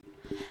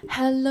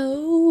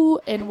Hello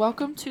and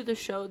welcome to the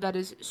show that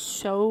is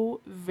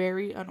so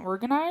very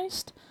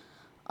unorganized.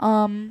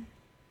 Um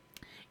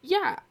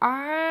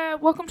I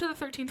welcome to the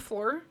 13th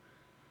floor.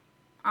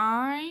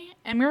 I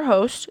am your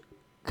host,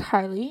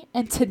 Kylie,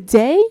 and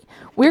today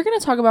we're going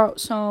to talk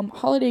about some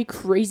holiday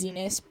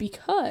craziness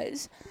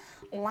because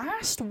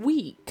last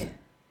week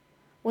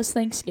was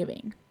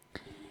Thanksgiving.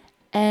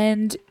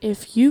 And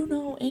if you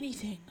know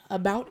anything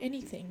about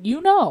anything, you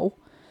know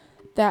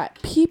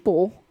that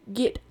people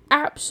get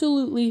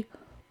absolutely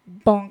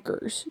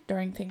bonkers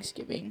during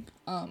Thanksgiving.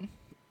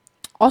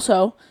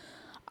 Also,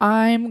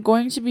 I'm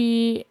going to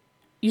be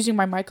using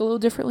my mic a little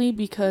differently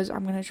because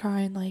I'm going to try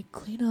and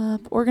clean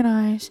up,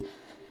 organize.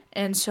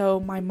 And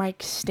so my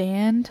mic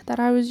stand that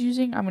I was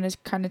using, I'm going to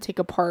kind of take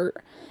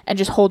apart and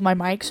just hold my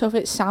mic. So if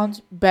it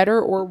sounds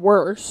better or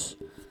worse,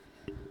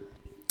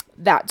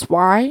 that's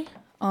why.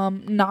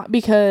 Not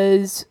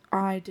because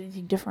I did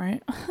anything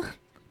different,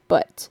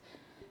 but,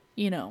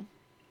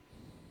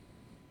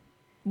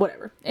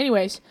 whatever.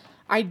 Anyways,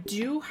 I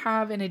do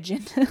have an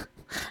agenda.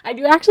 I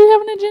do actually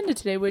have an agenda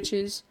today, which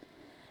is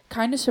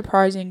kind of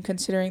surprising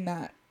considering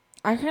that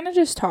I kind of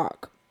just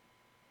talk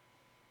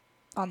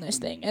on this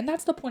thing. And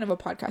that's the point of a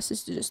podcast,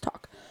 is to just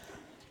talk.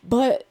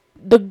 But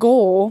the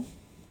goal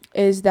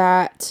is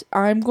that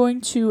I'm going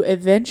to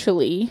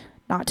eventually,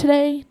 not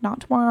today,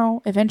 not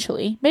tomorrow,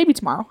 eventually, maybe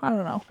tomorrow, I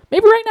don't know,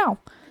 maybe right now,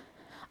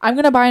 I'm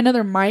going to buy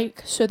another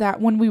mic so that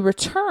when we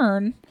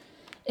return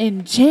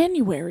in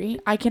January,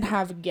 I can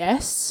have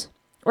guests,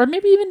 or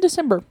maybe even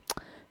December.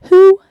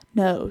 Who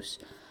knows?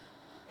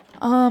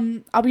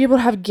 I'll be able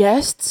to have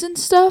guests and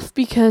stuff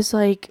because,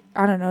 I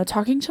don't know,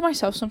 talking to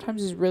myself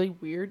sometimes is really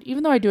weird,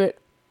 even though I do it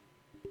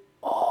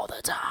all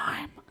the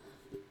time.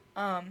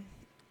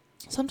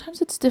 Sometimes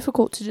it's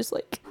difficult to just,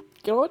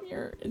 get on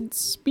here and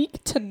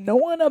speak to no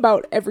one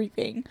about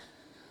everything.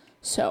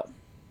 So,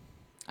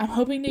 I'm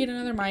hoping to get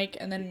another mic,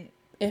 and then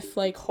if,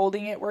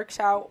 holding it works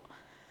out,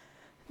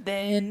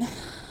 then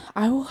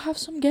I will have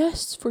some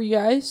guests for you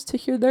guys to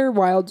hear their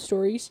wild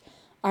stories.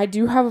 I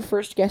do have a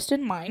first guest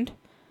in mind.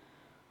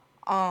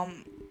 I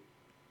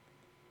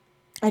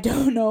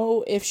don't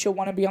know if she'll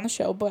want to be on the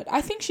show, but I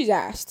think she's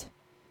asked.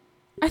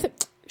 I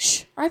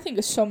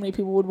think so many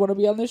people would want to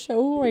be on the show.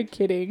 Who am I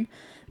kidding?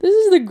 This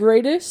is the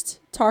greatest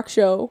talk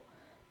show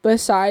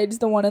besides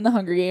the one in the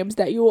Hunger Games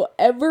that you will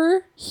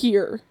ever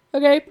hear.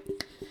 Okay?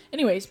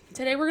 Anyways,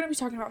 today we're going to be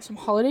talking about some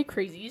holiday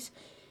crazies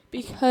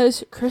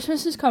because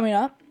Christmas is coming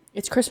up.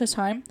 It's Christmas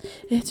time.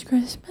 It's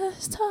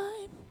Christmas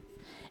time.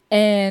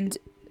 And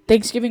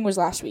Thanksgiving was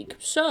last week.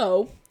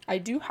 So, I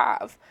do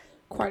have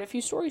quite a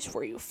few stories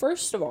for you.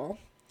 First of all,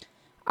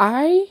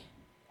 I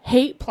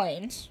hate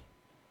planes.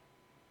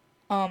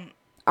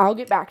 I'll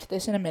get back to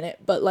this in a minute.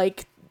 But,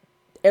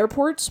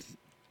 airports,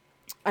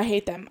 I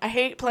hate them. I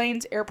hate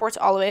planes, airports,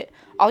 all of it.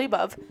 All the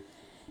above.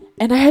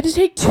 And I had to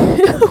take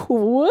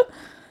 2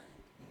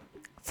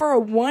 for a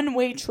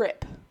one-way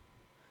trip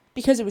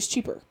because it was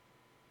cheaper.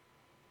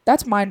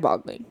 That's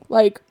mind-boggling.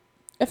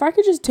 If I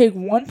could just take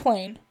one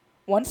plane,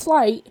 one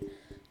flight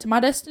to my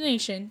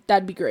destination,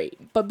 that'd be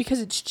great. But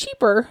because it's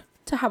cheaper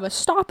to have a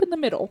stop in the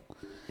middle,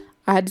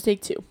 I had to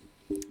take 2.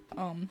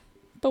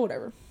 But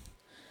whatever.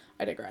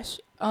 I digress.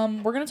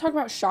 We're going to talk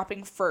about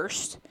shopping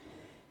first.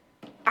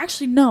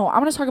 Actually, no.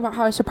 I'm going to talk about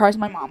how I surprised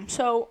my mom.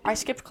 So, I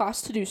skipped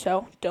class to do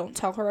so. Don't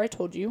tell her I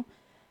told you.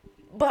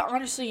 But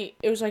honestly,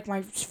 it was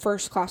my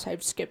first class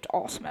I've skipped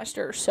all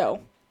semester,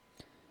 so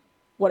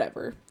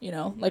whatever,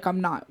 I'm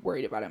not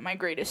worried about it. My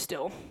grade is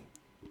still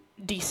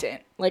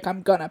decent.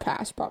 I'm gonna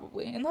pass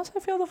probably, unless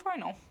I fail the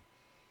final.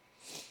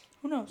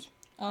 Who knows?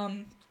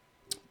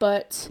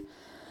 But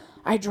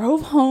I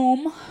drove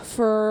home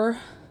to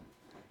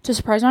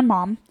surprise my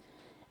mom,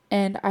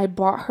 and I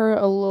bought her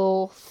a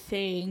little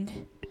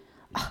thing.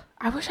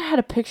 I wish I had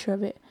a picture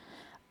of it.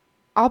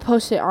 I'll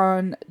post it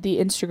on the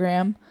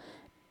Instagram.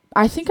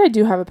 I think I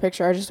do have a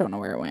picture. I just don't know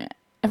where it went,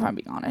 if I'm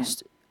being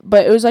honest.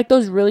 But it was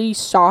those really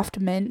soft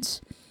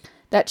mints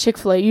that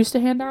Chick-fil-A used to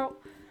hand out.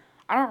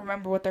 I don't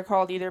remember what they're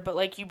called either, but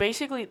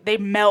they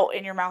melt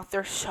in your mouth.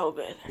 They're so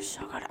good. They're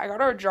so good. I got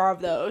her a jar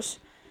of those.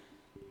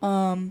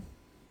 And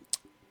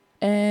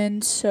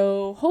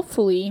so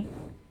hopefully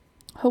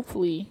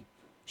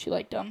she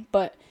liked them,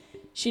 but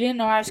she didn't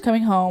know I was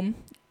coming home,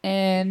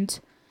 and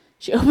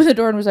she opened the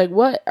door and was like,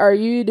 "What are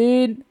you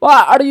doing?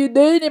 What are you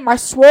doing in my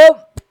swamp?"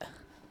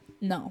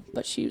 No,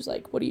 but she was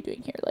like, "What are you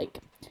doing here?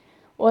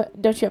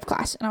 What, don't you have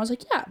class?" And I was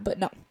like, "Yeah," but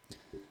no,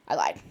 I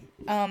lied.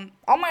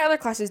 All my other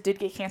classes did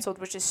get canceled,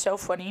 which is so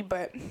funny,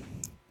 but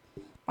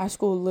my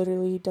school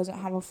literally doesn't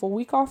have a full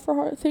week off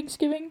for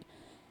Thanksgiving,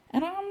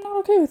 and I'm not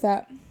okay with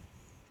that.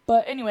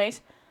 But anyways,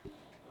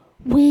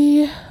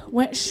 we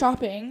went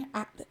shopping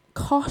at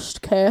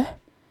Costco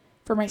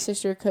for my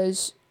sister,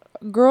 because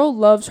girl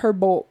loves her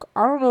bulk.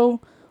 I don't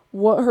know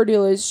what her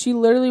deal is. She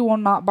literally will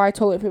not buy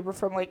toilet paper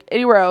from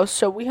anywhere else,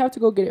 so we have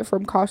to go get it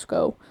from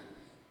Costco.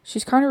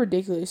 She's kind of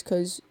ridiculous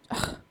because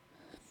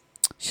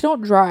she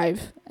don't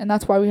drive, and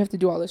that's why we have to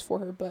do all this for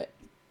her. But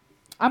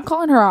I'm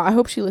calling her out. I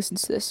hope she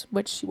listens to this,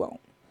 which she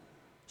won't.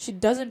 She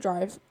doesn't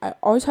drive. I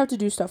always have to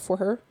do stuff for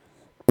her.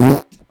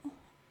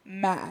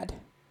 Mad.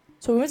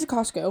 So we went to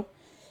Costco,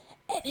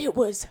 and it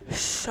was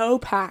so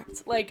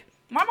packed. Like,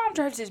 my mom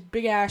drives this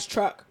big-ass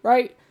truck,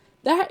 right?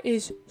 That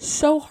is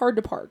so hard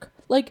to park.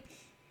 Like,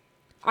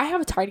 I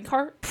have a tiny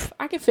car.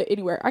 I can fit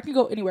anywhere. I can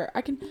go anywhere.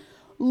 I can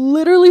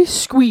literally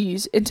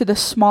squeeze into the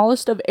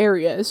smallest of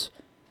areas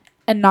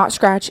and not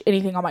scratch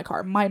anything on my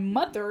car. My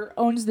mother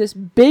owns this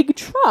big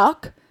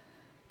truck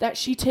that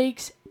she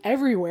takes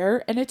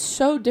everywhere, and it's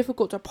so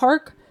difficult to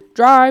park,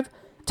 drive.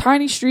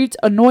 Tiny streets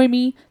annoy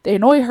me. They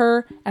annoy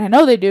her, and I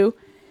know they do.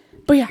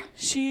 But yeah,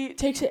 she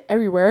takes it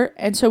everywhere.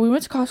 And so we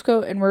went to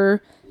Costco, and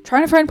we're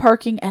trying to find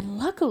parking, and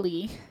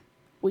luckily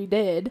we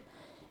did.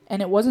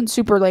 And it wasn't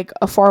super, like,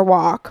 a far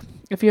walk.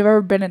 If you've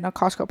ever been in a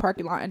Costco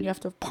parking lot and you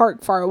have to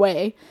park far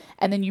away,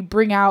 and then you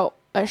bring out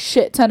a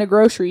shit ton of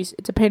groceries,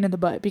 it's a pain in the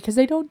butt because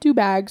they don't do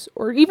bags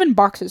or even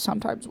boxes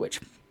sometimes, which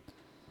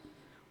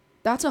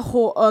that's a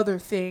whole other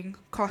thing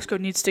Costco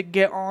needs to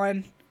get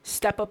on,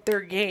 step up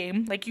their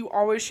game. Like, you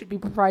always should be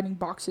providing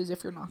boxes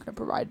if you're not going to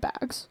provide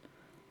bags.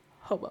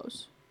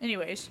 Hobos.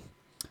 Anyways,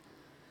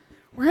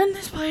 we're in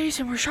this place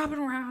and we're shopping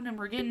around and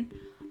we're getting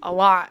a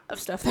lot of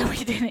stuff that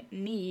we didn't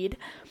need.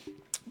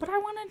 But I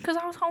wanted, because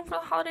I was home for the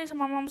holidays and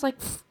my mom was like,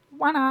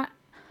 why not?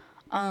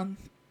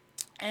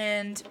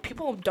 And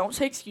people don't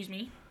say excuse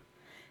me.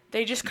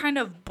 They just kind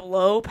of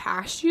blow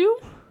past you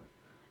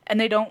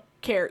and they don't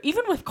care.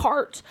 Even with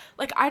carts.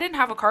 Like, I didn't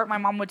have a cart. My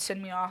mom would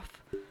send me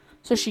off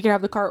so she could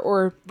have the cart,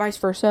 or vice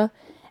versa.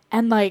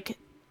 And, like,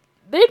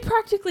 they'd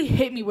practically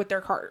hit me with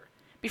their cart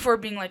before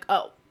being like,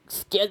 oh,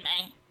 excuse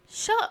me.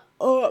 Shut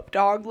up,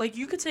 dog. Like,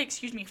 you could say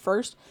excuse me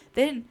first.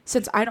 Then,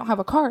 since I don't have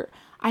a cart,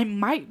 I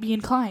might be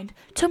inclined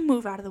to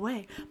move out of the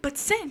way. But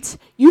since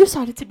you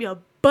decided to be a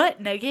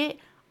butt nugget,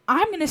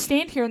 I'm going to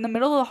stand here in the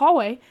middle of the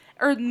hallway,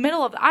 or in the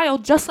middle of the aisle,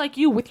 just like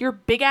you with your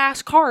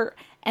big-ass cart,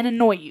 and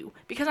annoy you.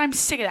 Because I'm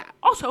sick of that.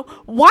 Also,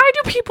 why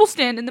do people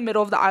stand in the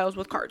middle of the aisles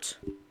with carts?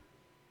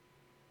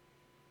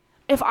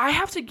 If I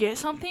have to get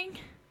something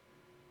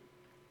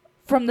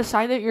from the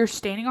side that you're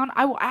standing on,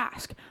 I will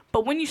ask.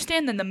 But when you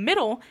stand in the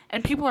middle,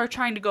 and people are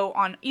trying to go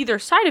on either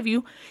side of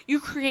you, you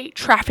create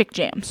traffic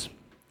jams.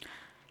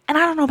 And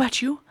I don't know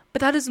about you,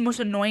 but that is the most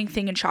annoying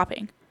thing in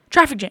shopping.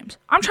 Traffic jams.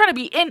 I'm trying to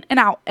be in and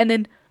out, and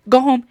then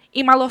go home,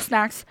 eat my little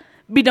snacks,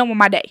 be done with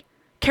my day,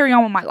 carry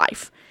on with my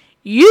life.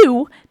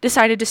 You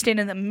decided to stand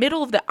in the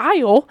middle of the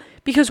aisle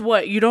because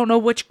what? You don't know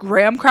which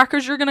graham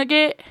crackers you're going to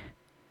get?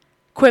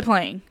 Quit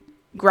playing.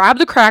 Grab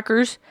the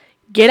crackers,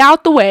 get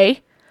out the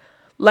way,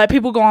 let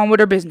people go on with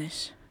their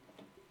business.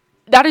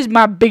 That is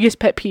my biggest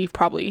pet peeve,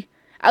 probably.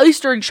 At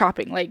least during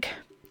shopping. Like,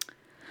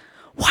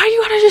 why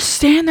you gotta just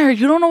stand there?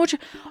 You don't know what you...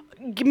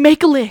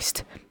 Make a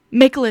list.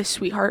 Make a list,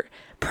 sweetheart.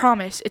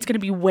 Promise, it's gonna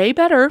be way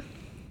better.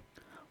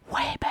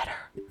 Way better.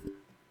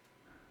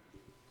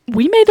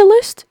 We made a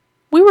list.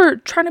 We were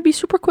trying to be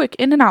super quick,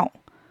 in and out.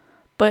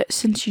 But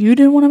since you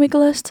didn't want to make a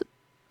list,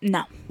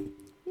 no.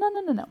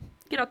 No.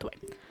 Get out the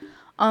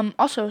way.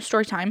 Also,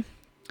 story time.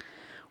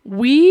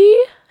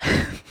 We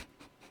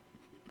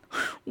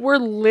were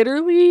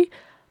literally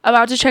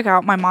about to check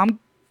out. My mom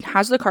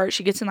has the cart.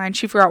 She gets in line.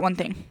 She forgot one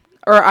thing.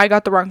 Or I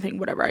got the wrong thing,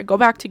 whatever. I go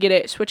back to get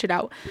it, switch it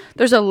out.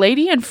 There's a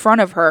lady in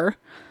front of her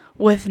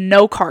with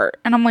no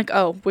cart. And I'm like,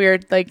 oh,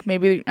 weird. Like,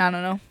 maybe, I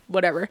don't know,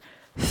 whatever.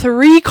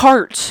 3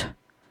 carts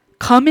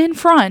come in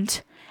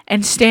front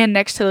and stand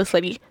next to this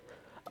lady.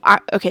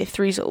 Okay,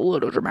 3's a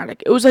little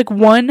dramatic. It was like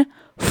one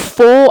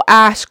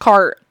full-ass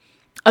cart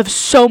of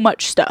so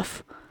much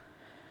stuff.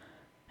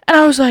 And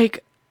I was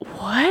like,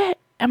 what?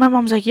 And my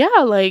mom's like, yeah,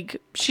 like,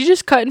 she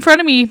just cut in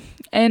front of me.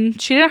 And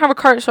she didn't have a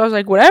cart, so I was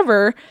like,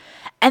 whatever.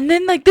 And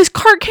then, like, this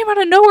cart came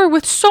out of nowhere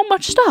with so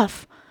much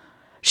stuff.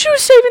 She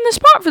was saving the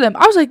spot for them.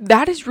 I was like,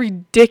 that is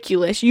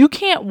ridiculous. You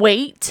can't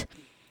wait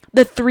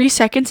the 3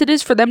 seconds it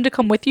is for them to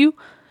come with you.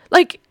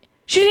 Like,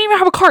 she didn't even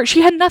have a cart.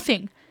 She had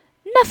nothing.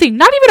 Nothing.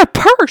 Not even a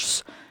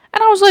purse.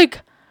 And I was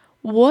like,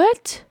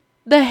 what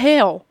the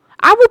hell?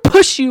 I will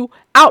push you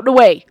out the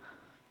way.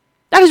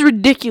 That is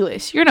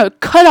ridiculous. You're going to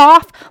cut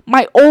off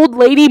my old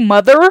lady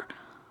mother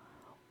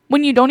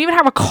when you don't even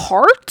have a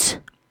cart?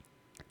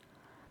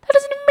 That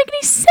doesn't even make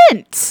any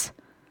sense.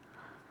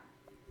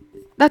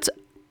 That's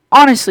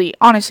honestly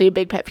a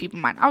big pet peeve of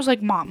mine. I was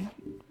like, Mom,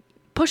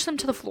 push them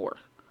to the floor.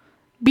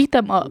 Beat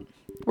them up.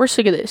 We're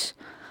sick of this.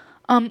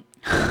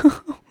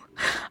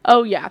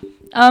 Oh, yeah.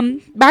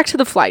 Back to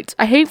the flights.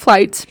 I hate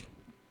flights.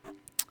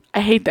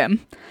 I hate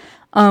them.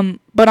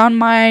 But on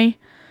my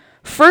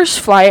first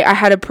flight, I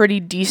had a pretty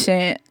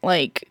decent,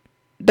 like,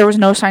 there was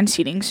no assigned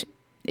seatings,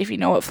 if you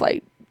know what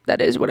flight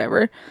that is,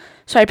 whatever.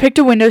 So I picked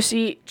a window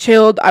seat,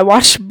 chilled. I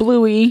watched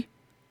Bluey,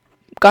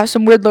 got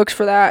some weird looks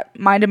for that,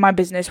 minded my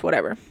business,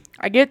 whatever.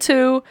 I get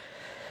to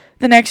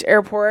the next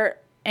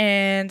airport,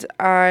 and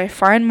I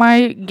find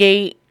my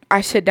gate.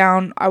 I sit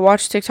down, I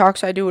watch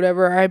TikToks, I do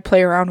whatever, I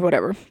play around,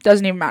 whatever.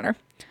 Doesn't even matter.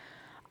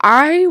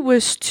 I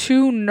was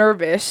too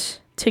nervous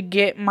to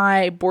get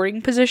my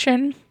boarding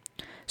position.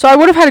 So I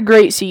would have had a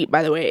great seat,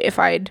 by the way, if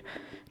I'd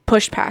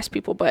pushed past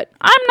people. But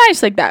I'm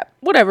nice like that.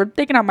 Whatever,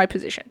 they can have my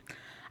position.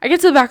 I get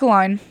to the back of the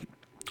line.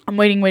 I'm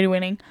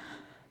waiting.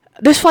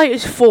 This flight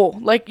is full.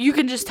 Like, you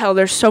can just tell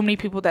there's so many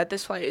people that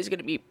this flight is going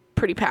to be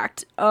pretty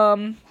packed.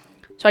 So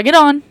I get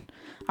on.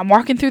 I'm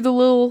walking through the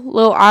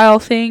little aisle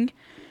thing.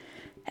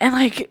 And,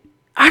 like,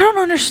 I don't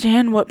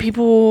understand what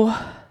people,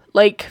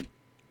 like,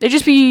 they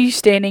just be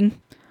standing.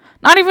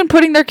 Not even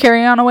putting their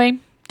carry-on away.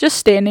 Just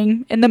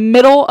standing in the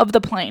middle of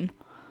the plane.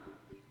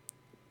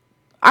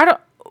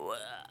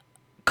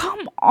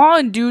 Come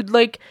on, dude.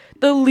 Like,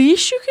 the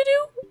least you could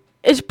do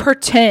is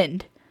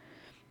pretend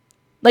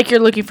like you're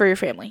looking for your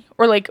family.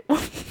 Or, like,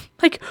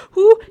 like,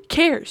 who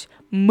cares?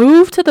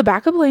 Move to the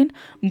back of the plane,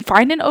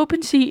 find an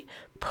open seat,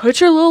 put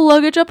your little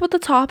luggage up at the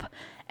top,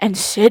 and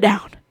sit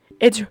down.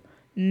 It's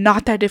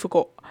not that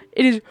difficult.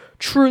 It is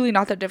truly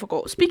not that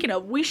difficult. Speaking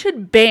of, we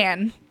should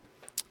ban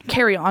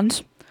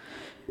carry-ons.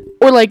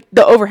 Or, like,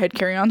 the overhead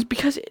carry-ons.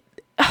 Because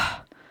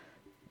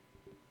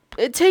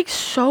it takes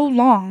so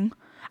long.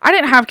 I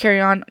didn't have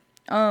carry-on.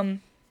 I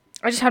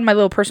just had my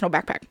little personal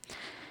backpack.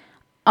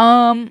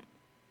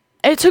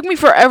 It took me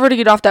forever to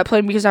get off that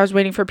plane because I was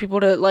waiting for people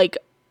to, like,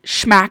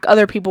 smack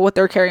other people with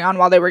their carry-on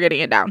while they were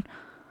getting it down.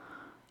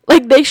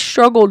 Like, they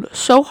struggled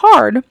so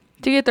hard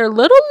to get their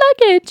little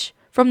luggage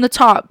from the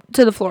top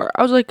to the floor.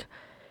 I was like,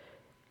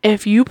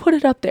 if you put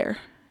it up there,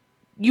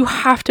 you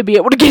have to be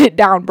able to get it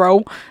down,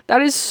 bro.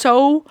 That is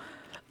so...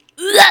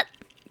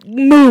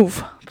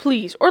 Move,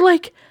 please. Or,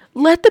 like,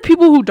 let the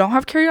people who don't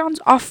have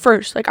carry-ons off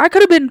first. Like, I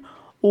could have been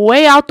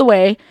way out the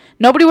way.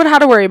 Nobody would have had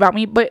to worry about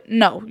me. But,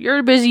 no.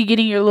 You're busy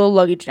getting your little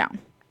luggage down.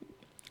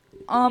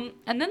 And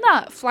then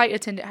that flight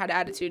attendant had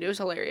attitude. It was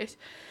hilarious.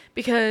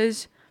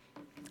 Because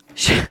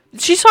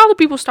she saw the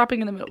people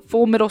stopping in the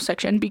full middle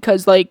section.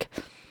 Because, like,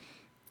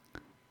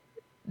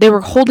 they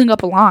were holding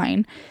up a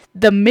line.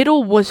 The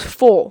middle was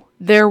full.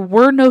 There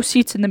were no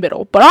seats in the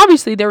middle. But,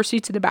 obviously, there were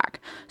seats in the back.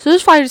 So,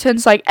 this flight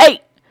attendant's like,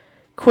 hey,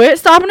 quit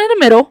stopping in the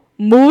middle.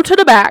 Move to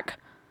the back.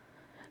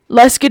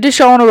 Let's get this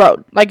show on the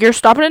road. Like, you're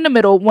stopping in the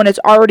middle when it's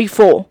already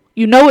full.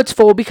 You know it's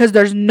full because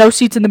there's no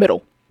seats in the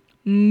middle.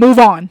 Move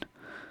on.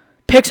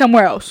 Pick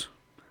somewhere else.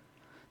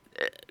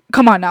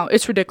 Come on now.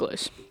 It's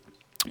ridiculous.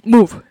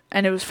 Move.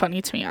 And it was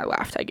funny to me. I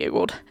laughed. I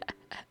giggled.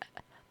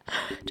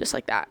 Just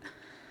like that.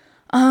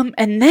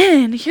 And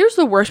then, here's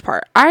the worst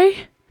part.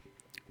 I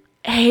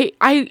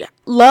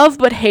love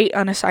but hate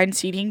unassigned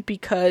seating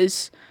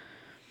because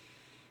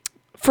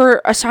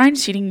for assigned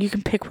seating, you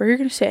can pick where you're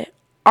going to sit,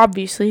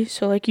 obviously.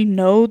 So, like, you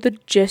know the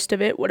gist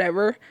of it,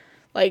 whatever.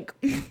 Like,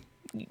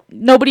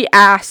 nobody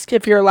asks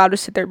if you're allowed to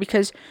sit there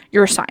because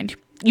you're assigned.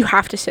 You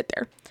have to sit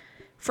there.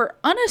 For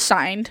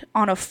unassigned,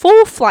 on a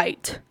full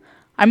flight,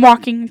 I'm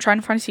walking, trying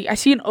to find a seat. I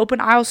see an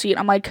open aisle seat.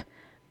 I'm like,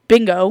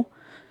 bingo.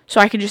 So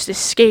I can just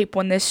escape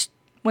when this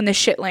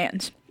shit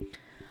lands.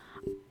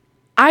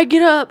 I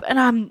get up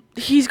and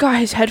he's got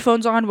his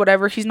headphones on,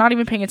 whatever. He's not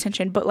even paying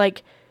attention, but,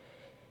 like,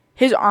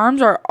 his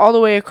arms are all the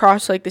way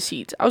across, like, the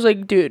seats. I was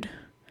like, dude,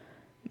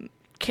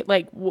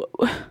 like,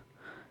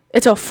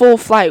 it's a full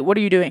flight. What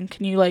are you doing?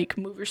 Can you, like,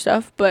 move your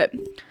stuff? But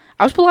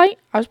I was polite.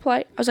 I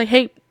was like,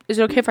 hey, is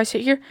it okay if I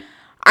sit here?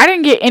 I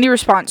didn't get any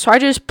response, so I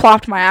just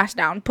plopped my ass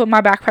down, put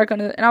my backpack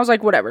under it, and I was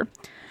like, whatever.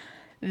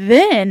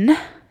 Then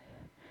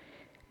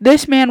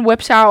this man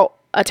whips out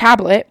a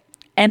tablet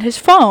and his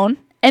phone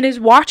and is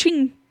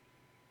watching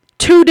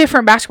 2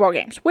 different basketball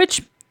games,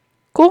 which,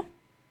 cool,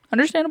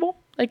 understandable,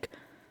 like,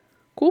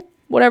 cool,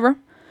 whatever.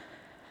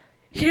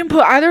 He didn't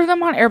put either of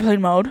them on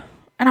airplane mode,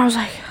 and I was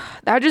like,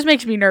 that just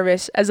makes me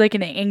nervous as, like,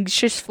 an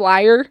anxious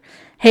flyer,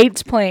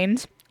 hates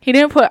planes. He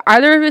didn't put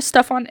either of his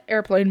stuff on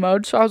airplane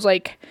mode, so I was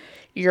like,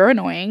 you're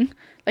annoying.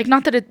 Like,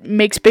 not that it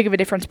makes big of a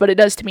difference, but it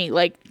does to me.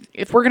 Like,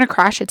 if we're gonna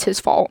crash, it's his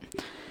fault.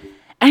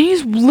 And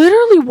he's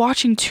literally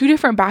watching 2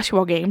 different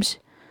basketball games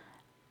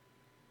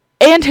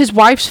and his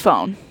wife's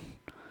phone.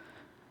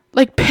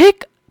 Like,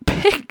 pick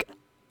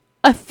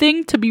a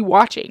thing to be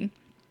watching.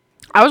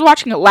 I was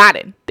watching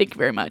Aladdin. Thank you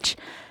very much.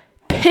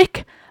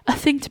 Pick a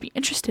thing to be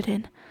interested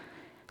in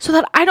so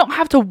that I don't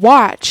have to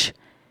watch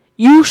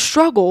you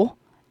struggle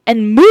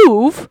and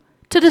move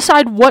to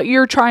decide what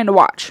you're trying to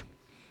watch.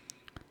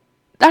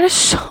 That is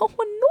so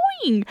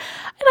annoying. And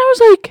I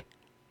was like,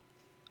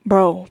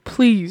 bro,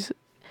 please.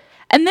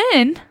 And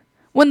then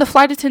when the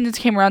flight attendants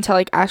came around to,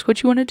 like, ask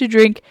what you wanted to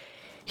drink,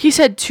 he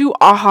said 2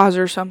 ahas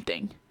or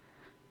something.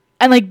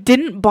 And, like,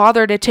 didn't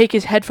bother to take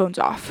his headphones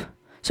off.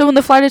 So when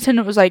the flight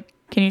attendant was like,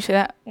 can you say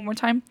that one more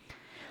time?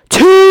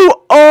 2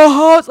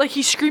 ahas! Like,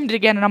 he screamed it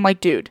again. And I'm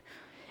like, dude,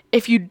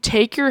 if you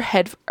take your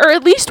or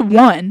at least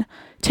one,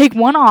 take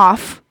one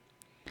off,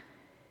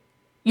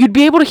 you'd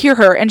be able to hear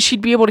her and she'd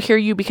be able to hear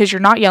you because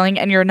you're not yelling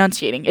and you're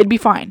enunciating. It'd be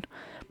fine.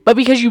 But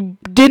because you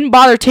didn't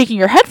bother taking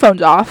your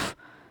headphones off,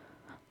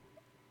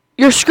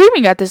 you're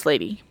screaming at this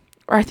lady.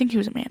 Or I think he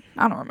was a man.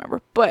 I don't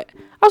remember. But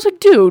I was like,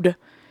 dude,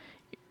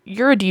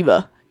 you're a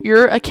diva.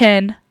 You're a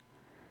Ken.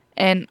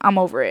 And I'm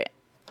over it.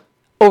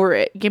 Over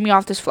it. Get me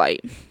off this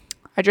flight.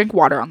 I drank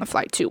water on the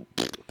flight too.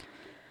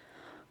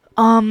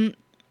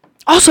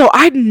 Also,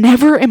 I'd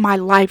never in my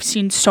life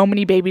seen so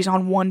many babies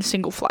on one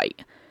single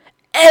flight.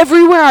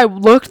 Everywhere I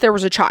looked, there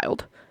was a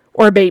child.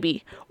 or a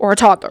baby or a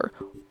toddler.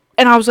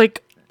 And I was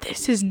like,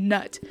 this is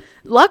nuts.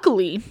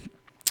 Luckily,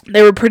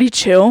 they were pretty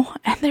chill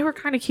and they were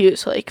kind of cute.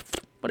 So like,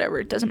 whatever,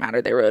 it doesn't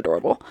matter. They were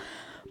adorable.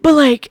 But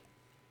like,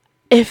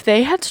 if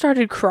they had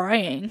started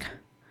crying,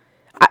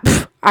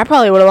 I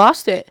probably would have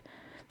lost it.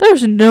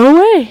 There's no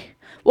way.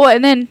 Well,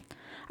 and then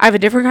I have a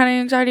different kind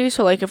of anxiety.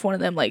 So like, if one of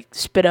them like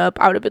spit up,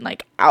 I would have been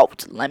like,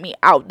 out, let me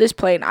out this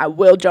plane. I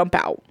will jump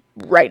out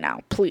right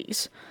now,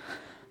 please.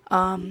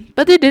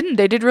 But they didn't.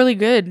 They did really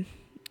good.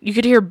 You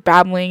could hear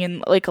babbling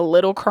and like a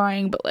little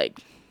crying, but like,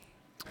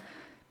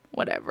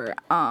 whatever.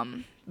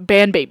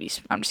 Band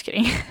babies. I'm just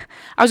kidding.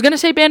 I was gonna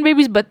say band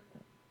babies, but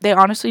they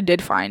honestly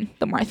did fine.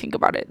 The more I think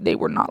about it, they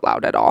were not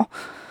loud at all.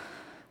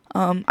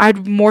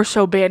 I'd more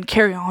so banned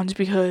carry-ons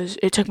because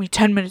it took me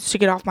 10 minutes to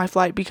get off my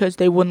flight because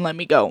they wouldn't let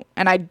me go,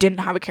 and I didn't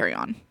have a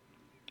carry-on.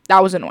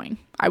 That was annoying,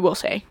 I will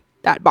say.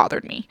 That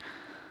bothered me.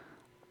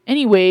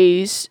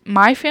 Anyways,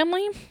 my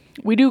family,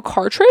 we do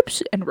car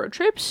trips and road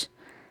trips,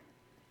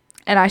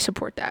 and I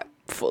support that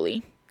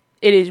fully.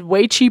 It is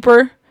way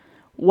cheaper,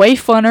 way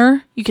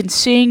funner. You can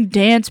sing,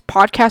 dance,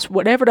 podcast,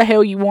 whatever the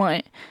hell you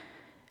want,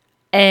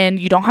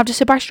 and you don't have to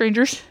sit by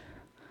strangers,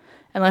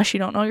 unless you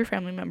don't know your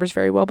family members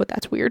very well, but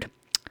that's weird.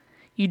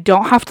 You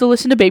don't have to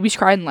listen to babies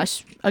cry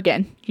unless,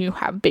 again, you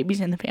have babies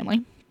in the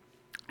family.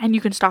 And you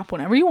can stop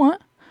whenever you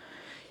want.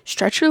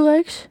 Stretch your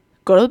legs.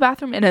 Go to the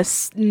bathroom in a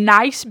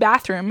nice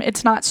bathroom.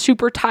 It's not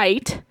super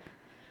tight.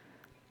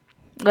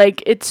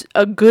 Like, it's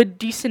a good,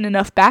 decent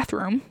enough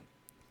bathroom.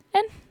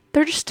 And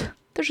they're just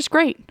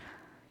great.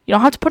 You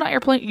don't have to put on your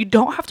plane. You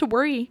don't have to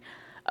worry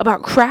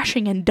about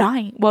crashing and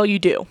dying. Well, you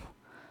do.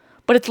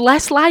 But it's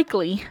less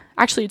likely.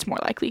 Actually, it's more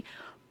likely.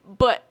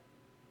 But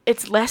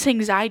it's less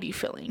anxiety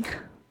filling.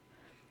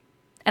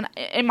 And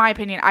in my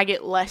opinion, I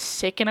get less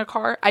sick in a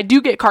car. I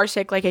do get car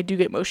sick, like I do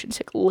get motion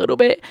sick a little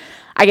bit.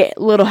 I get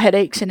little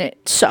headaches and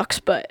it sucks,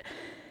 but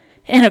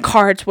in a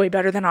car, it's way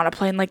better than on a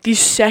plane. Like the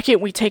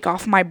second we take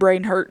off, my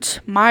brain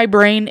hurts. My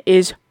brain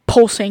is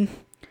pulsing.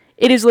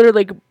 It is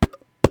literally like,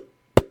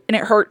 and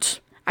it hurts.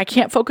 I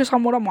can't focus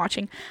on what I'm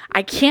watching.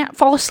 I can't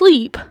fall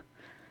asleep.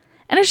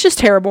 And it's just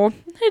terrible.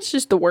 It's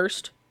just the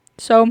worst.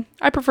 So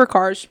I prefer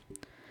cars.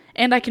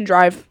 And I can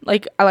drive.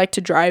 Like, I like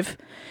to drive.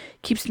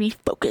 Keeps me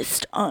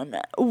focused on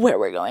where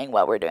we're going,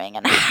 what we're doing,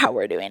 and how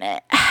we're doing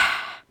it.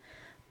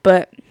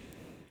 But,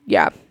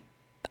 yeah.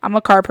 I'm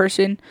a car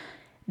person.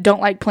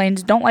 Don't like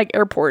planes. Don't like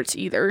airports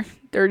either.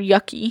 They're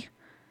yucky.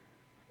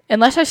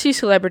 Unless I see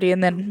celebrity,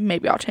 and then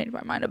maybe I'll change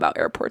my mind about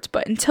airports.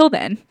 But until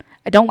then,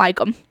 I don't like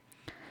them.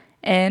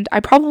 And I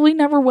probably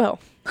never will.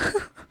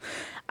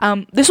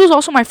 This was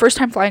also my first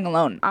time flying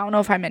alone. I don't know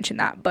if I mentioned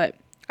that, but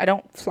I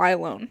don't fly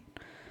alone.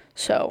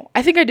 So,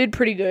 I think I did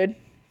pretty good.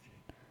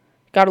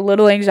 Got a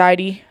little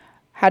anxiety.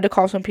 Had to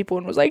call some people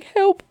and was like,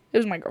 help. It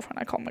was my girlfriend.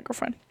 I called my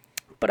girlfriend.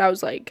 But I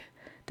was like,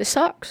 this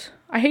sucks.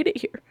 I hate it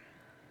here.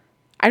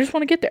 I just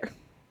want to get there.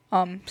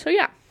 So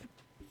yeah.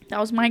 That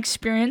was my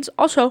experience.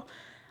 Also,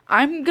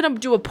 I'm going to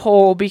do a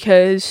poll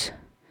because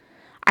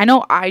I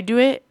know I do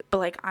it, but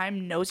like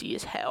I'm nosy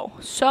as hell.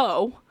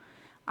 So,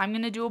 I'm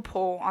going to do a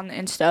poll on the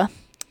Insta.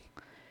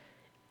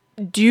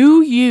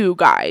 Do you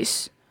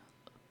guys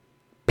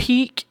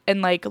peek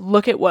and like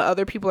look at what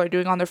other people are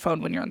doing on their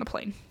phone when you're on the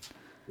plane?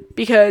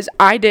 Because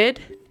I did,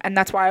 and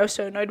that's why I was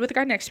so annoyed with the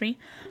guy next to me.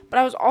 But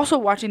I was also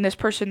watching this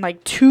person,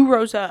 like, 2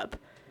 rows up,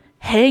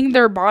 hang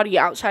their body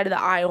outside of the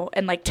aisle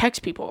and, like,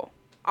 text people.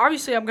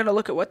 Obviously, I'm going to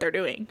look at what they're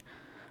doing.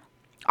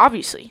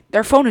 Obviously.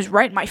 Their phone is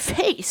right in my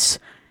face.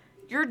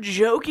 You're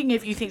joking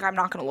if you think I'm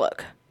not going to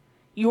look.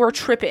 You are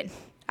tripping,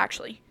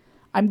 actually.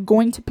 I'm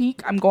going to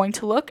peek, I'm going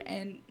to look,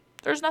 and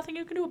there's nothing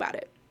you can do about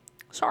it.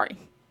 Sorry.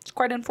 It's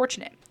quite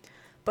unfortunate.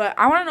 But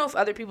I want to know if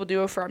other people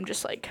do it, or I'm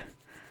just, like,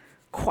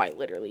 quite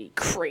literally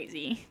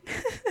crazy.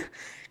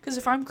 Because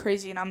if I'm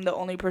crazy and I'm the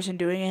only person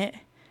doing it,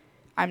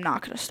 I'm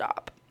not going to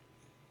stop.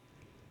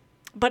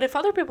 But if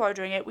other people are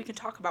doing it, we can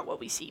talk about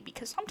what we see.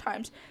 Because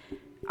sometimes,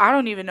 I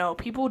don't even know,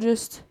 people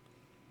just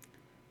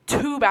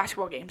 2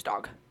 basketball games,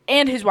 dog.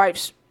 And his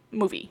wife's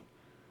movie.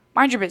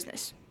 Mind your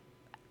business.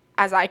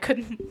 As I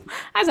couldn't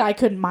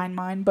mind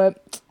mine,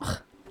 but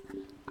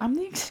I'm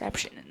the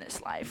exception in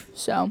this life.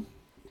 So,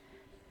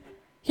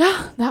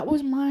 yeah, that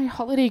was my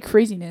holiday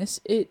craziness.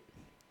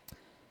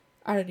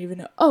 I don't even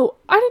know. Oh,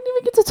 I didn't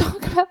even get to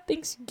talk about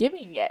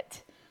Thanksgiving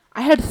yet.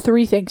 I had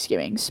 3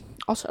 Thanksgivings.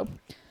 Also,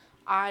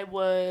 I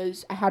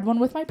had one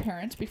with my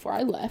parents before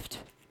I left.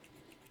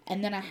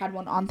 And then I had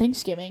one on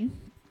Thanksgiving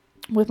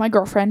with my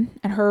girlfriend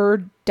and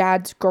her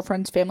dad's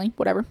girlfriend's family.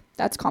 Whatever.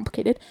 That's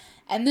complicated.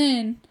 And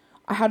then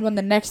I had one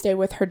the next day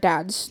with her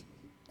dad's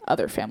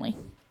other family.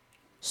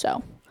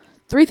 So,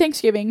 3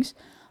 Thanksgivings.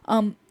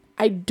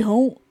 I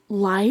don't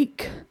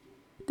like...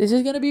 This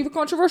is going to be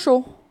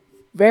controversial.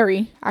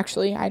 Very,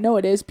 actually. I know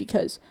it is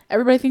because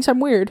everybody thinks I'm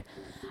weird.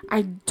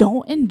 I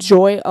don't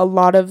enjoy a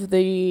lot of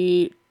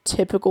the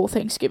typical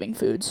Thanksgiving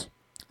foods.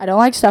 I don't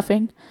like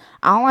stuffing.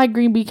 I don't like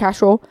green bean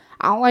casserole.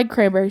 I don't like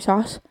cranberry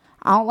sauce.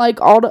 I don't like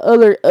all the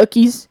other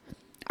cookies.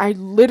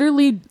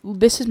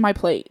 This is my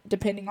plate,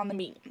 depending on the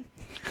meat.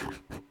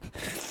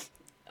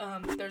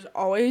 There's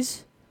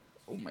always,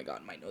 oh my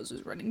god, my nose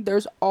is running.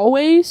 There's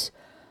always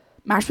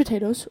mashed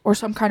potatoes or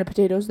some kind of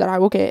potatoes that I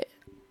will get.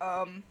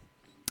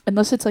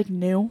 Unless it's like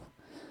new.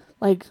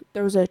 Like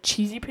there was a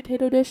cheesy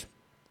potato dish.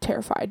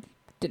 Terrified.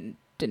 Didn't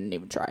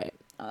even try it.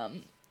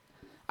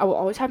 I will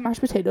always have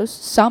mashed potatoes.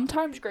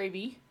 Sometimes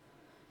gravy.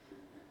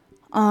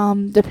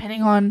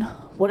 Depending on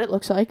what it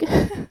looks like.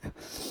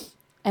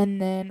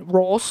 And then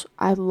rolls.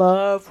 I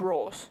love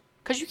rolls.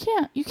 Cause you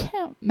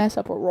can't mess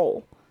up a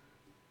roll.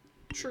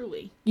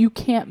 Truly, you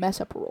can't mess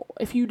up a roll.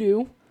 If you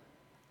do,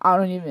 I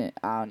don't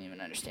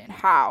even understand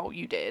how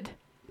you did.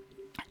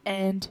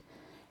 And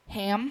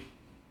ham.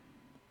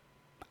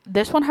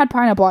 This one had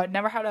pineapple. I'd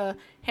never had a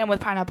ham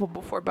with pineapple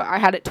before, but I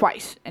had it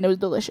twice, and it was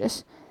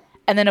delicious.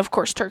 And then, of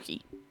course,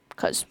 turkey,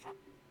 because,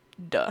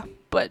 duh.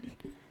 But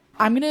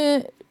I'm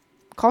going to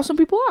call some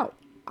people out.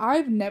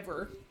 I've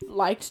never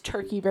liked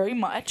turkey very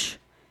much,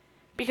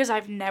 because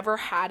I've never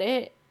had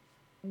it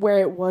where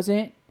it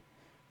wasn't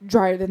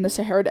drier than the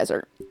Sahara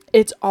Desert.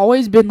 It's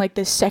always been like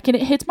the second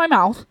it hits my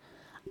mouth,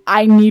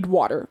 I need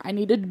water. I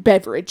need a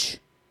beverage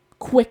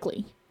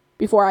quickly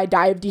before I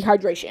die of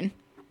dehydration.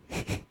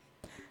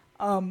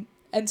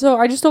 And so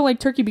I just don't like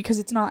turkey because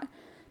it's not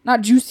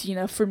juicy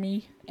enough for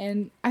me.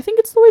 And I think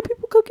it's the way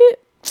people cook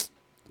it.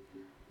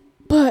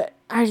 But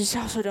I just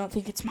also don't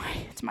think it's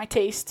my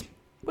taste,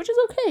 which is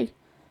okay.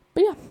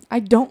 But yeah, I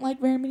don't like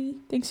very many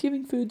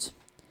Thanksgiving foods.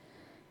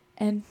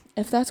 And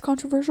if that's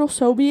controversial,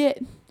 so be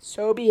it.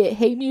 So be it.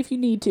 Hate me if you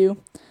need to.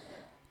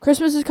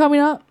 Christmas is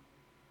coming up.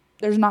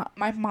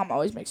 My mom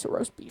always makes a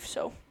roast beef,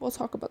 so we'll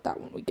talk about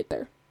that when we get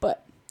there.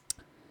 But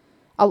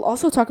I'll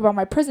also talk about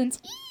my presents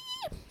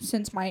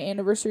since my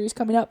anniversary is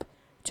coming up.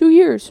 2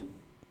 years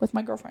with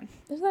my girlfriend.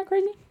 Isn't that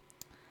crazy?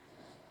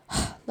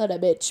 Let a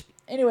bitch.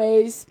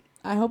 Anyways,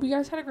 I hope you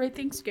guys had a great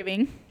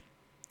Thanksgiving.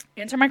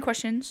 Answer my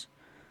questions.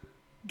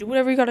 Do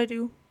whatever you gotta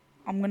do.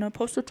 I'm gonna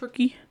post a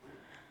turkey.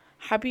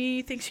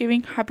 Happy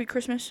Thanksgiving. Happy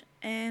Christmas.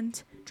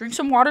 And drink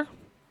some water.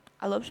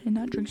 I love saying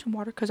that. Drink some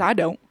water because I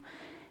don't.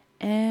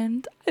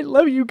 And I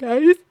love you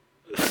guys.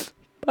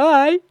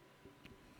 Bye.